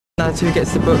Lads who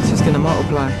gets the books is going to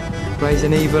multiply, raise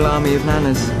an evil army of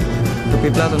nanas. There'll be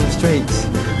blood on the streets,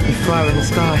 be fire in the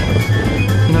sky.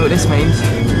 You know what this means?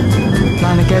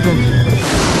 Nanageddon.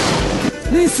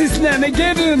 This is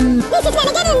Nanageddon! This is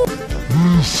Nanageddon!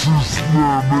 This is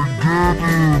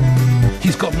Nanageddon!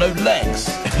 He's got no legs.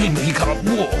 He can't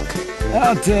walk.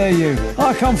 How dare you?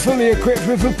 I come fully equipped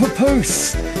with a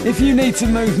papoose. If you need to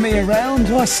move me around,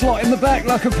 I slot in the back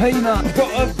like a peanut. I've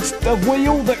got a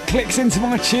wheel that clicks into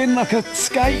my chin like a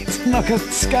skate, like a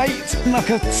skate, like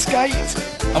a skate.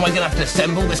 Am I going to have to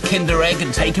assemble this Kinder Egg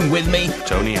and take him with me?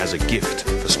 Tony has a gift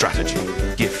for strategy.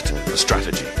 Gift for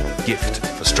strategy. Gift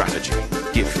for strategy.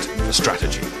 Gift for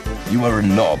strategy. You are a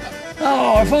knob.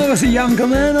 Oh, if I was a younger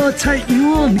man, I'd take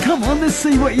you on. Come on, let's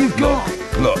see what you've got.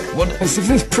 Look, what... If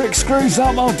this prick screws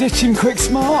up, I'll ditch him quick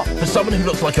smart. For someone who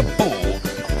looks like a ball,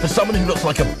 for someone who looks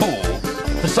like a ball,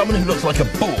 for someone who looks like a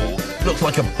ball, looks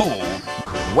like a ball.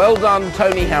 Well done,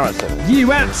 Tony Harrison.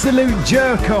 You absolute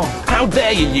jerk-off. How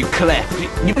dare you, you cleft.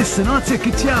 Listen, I took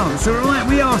a chance, alright?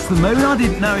 We asked the moon. I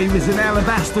didn't know he was an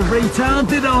alabaster retard,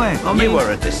 did I? You were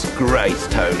a disgrace,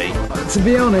 Tony. To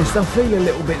be honest, I feel a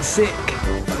little bit sick.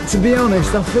 To be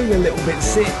honest, I feel a little bit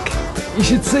sick. You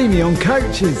should see me on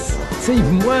coaches. It's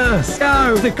even worse.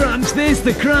 Oh, the crunch this,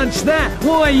 the crunch that.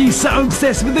 Why are you so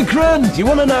obsessed with the crunch? Do you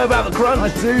want to know about the crunch?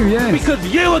 I do, yes. Because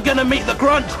you are going to meet the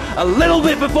crunch a little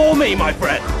bit before me, my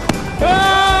friend.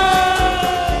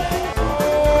 Oh,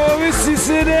 this is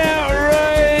an outrage.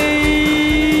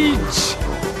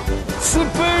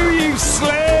 Saboo, you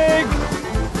slag.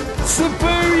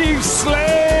 Saboo, you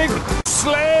slag.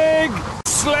 Slag,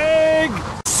 slag,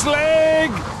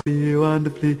 slag.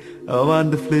 Wonderfully, oh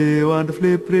wonderfully,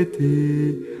 wonderfully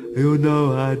pretty. You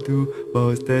know I'd do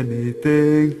most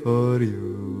anything for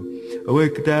you. We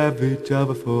could have each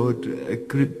other for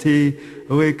tea.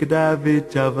 We could have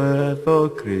each other for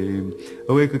cream.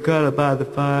 We could cuddle by the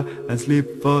fire and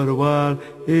sleep for a while.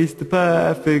 It's the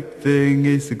perfect thing,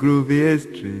 it's the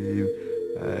grooviest dream.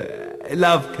 I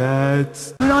love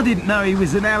cats. I didn't know he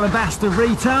was an alabaster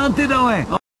retard, did I?